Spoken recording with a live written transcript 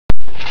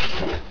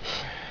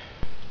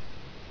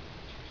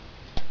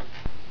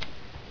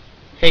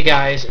Hey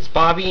guys, it's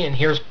Bobby, and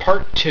here's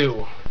part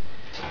 2.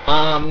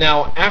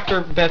 Now,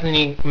 after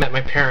Bethany met my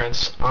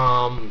parents,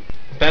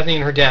 Bethany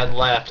and her dad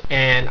left,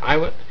 and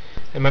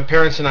my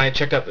parents and I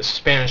checked out the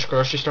Spanish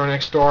grocery store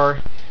next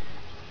door,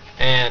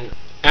 and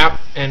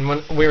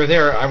when we were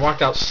there, I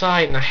walked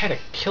outside, and I had a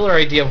killer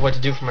idea of what to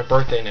do for my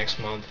birthday next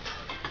month.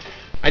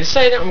 I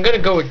decided I'm going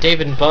to go with Dave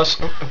and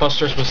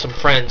Buster's with some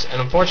friends, and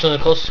unfortunately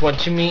the closest one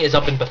to me is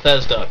up in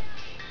Bethesda.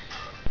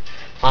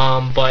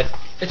 But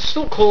it's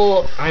still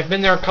cool. I've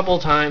been there a couple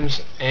of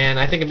times, and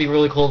I think it'd be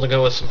really cool to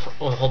go with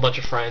a whole bunch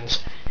of friends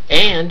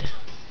and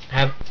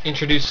have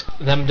introduced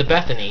them to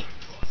Bethany.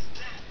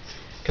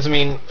 Because I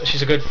mean,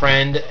 she's a good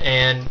friend,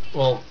 and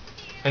well,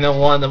 I know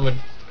one of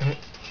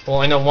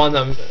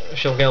them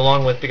she'll get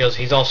along with because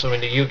he's also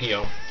into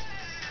Yu-Gi-Oh.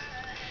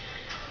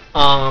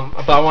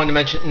 But I wanted to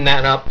mention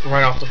that up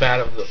right off the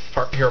bat of the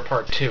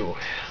part 2.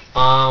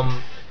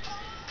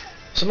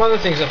 Some other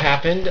things have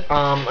happened.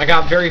 I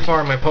got very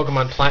far in my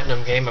Pokemon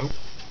Platinum game.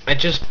 I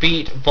just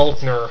beat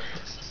Volkner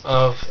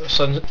of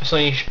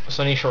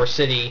Sunny Shore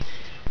City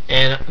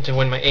and to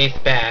win my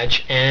 8th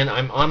badge, and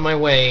I'm on my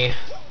way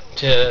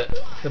to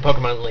the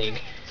Pokemon League.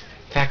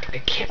 In fact, I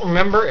can't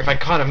remember if I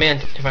caught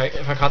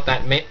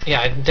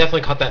yeah, I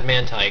definitely caught that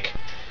Mantike.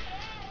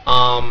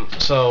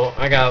 So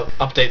I gotta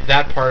update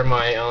that part of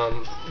my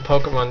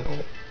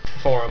Pokemon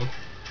forum.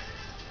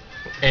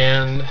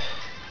 And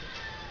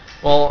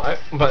well,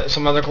 but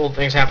some other cool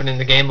things happened in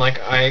the game, like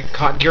I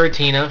caught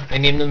Giratina, I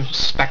named him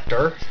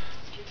Spectre,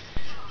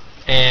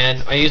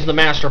 and I used the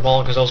Master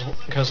Ball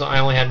because I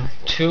only had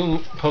 2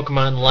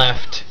 Pokemon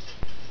left,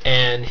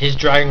 and his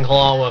Dragon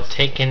Claw would have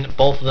taken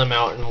both of them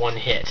out in one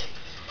hit.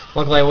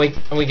 Luckily,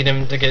 I weakened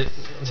him to get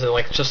to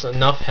like just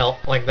enough health,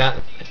 like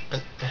that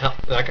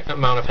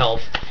amount of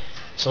health,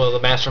 so the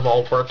Master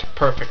Ball worked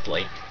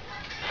perfectly.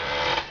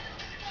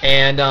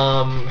 And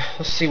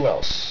let's see what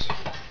else.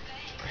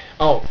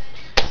 Oh.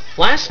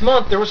 Last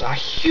month there was a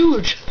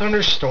huge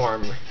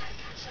thunderstorm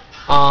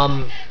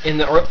in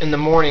the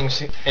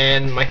mornings,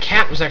 and my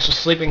cat was actually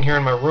sleeping here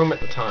in my room at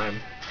the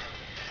time.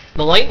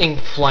 The lightning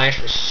flash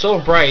was so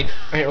bright,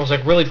 it was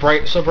like really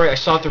bright, so bright I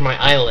saw it through my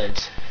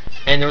eyelids,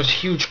 and there was a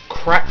huge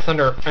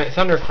thunder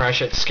crash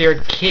that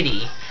scared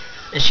Kitty,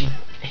 and she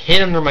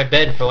hid under my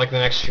bed for like the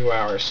next few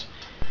hours.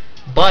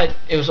 But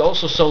it was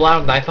also so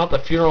loud that I thought the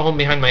funeral home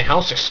behind my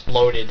house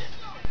exploded.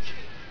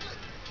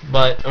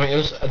 But, I mean, it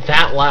was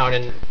that loud,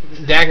 and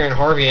Dagger and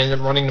Harvey ended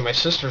up running to my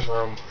sister's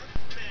room.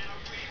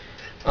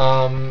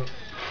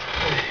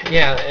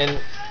 Yeah, and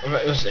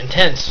it was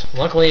intense.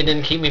 Luckily, it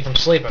didn't keep me from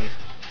sleeping.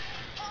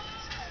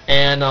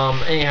 And,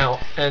 anyhow,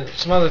 and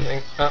some other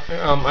thing,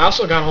 I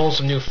also got a hold of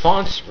some new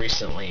fonts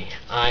recently.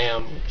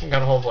 I,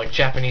 got a hold of, like,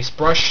 Japanese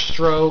brush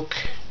stroke,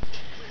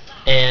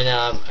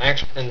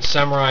 and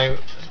Samurai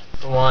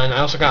one. I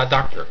also got a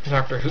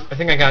Doctor Who, I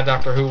think I got a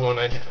Doctor Who one.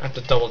 I'd have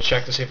to double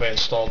check to see if I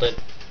installed it.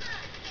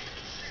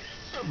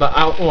 But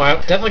I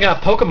definitely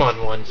got a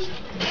Pokemon one,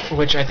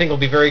 which I think will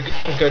be very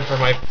good for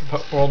my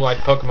worldwide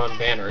Pokemon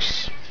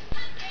banners.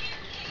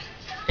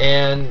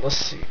 And let's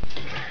see.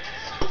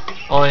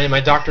 Oh, and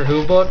my Doctor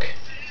Who book.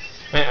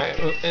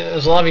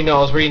 As a lot of you know,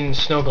 I was reading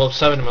Snow Globe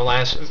 7 in my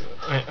last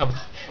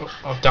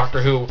of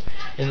Doctor Who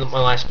in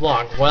my last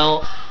blog.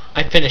 Well,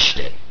 I finished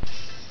it,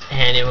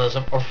 and it was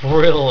a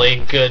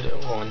really good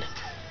one.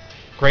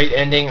 Great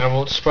ending. I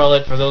won't spoil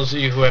it for those of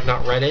you who have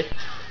not read it.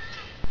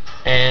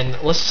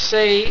 And let's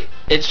say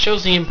it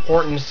shows the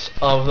importance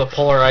of the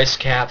polar ice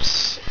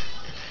caps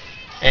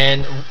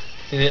and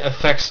the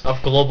effects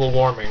of global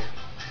warming,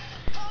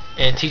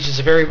 and teaches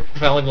a very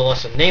valuable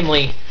lesson,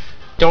 namely,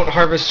 don't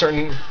harvest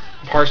certain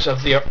parts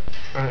of the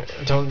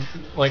don't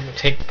like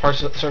take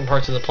certain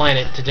parts of the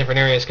planet to different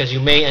areas, because you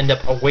may end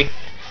up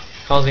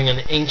causing an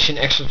ancient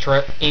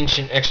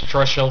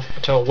extraterrestrial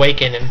to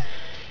awaken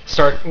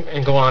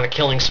and go on a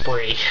killing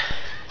spree.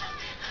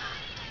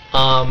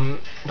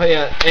 But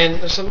yeah,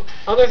 and some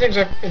other things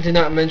I did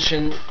not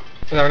mention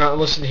that are not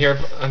listed here.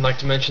 I'd like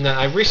to mention that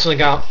I recently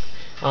got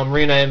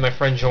reunited with my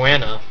friend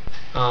Joanna.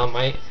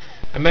 I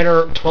met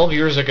her 12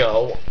 years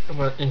ago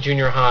in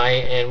junior high,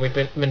 and we've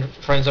been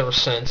friends ever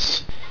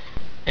since.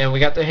 And we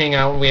got to hang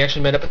out. We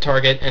actually met up at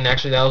Target, and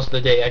actually that was the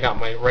day I got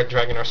my Red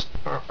Dragon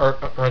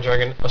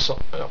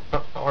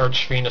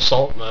Archfiend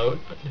Assault mode.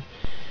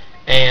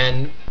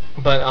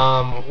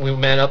 But we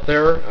met up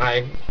there.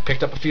 I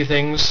picked up a few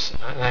things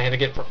I had to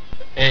get,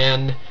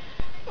 and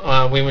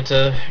we went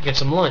to get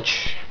some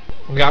lunch.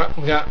 We got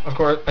of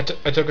course, I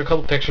took a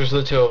couple pictures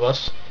of the two of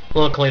us.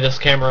 Luckily, this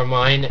camera of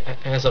mine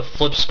has a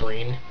flip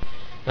screen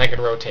that I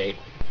can rotate.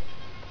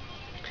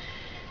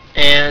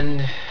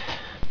 And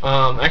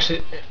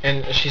actually,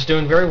 and she's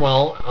doing very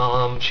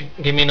well. She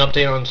gave me an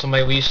update on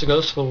somebody we used to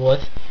go to school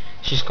with.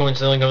 She's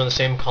coincidentally going to the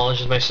same college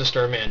as my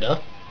sister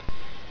Amanda.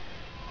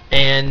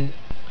 And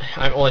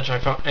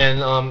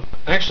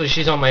actually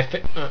she's on my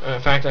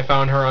in fact I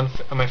found her on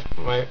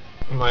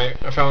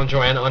I found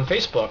Joanna on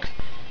Facebook.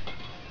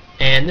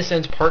 And this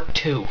ends part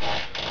 2.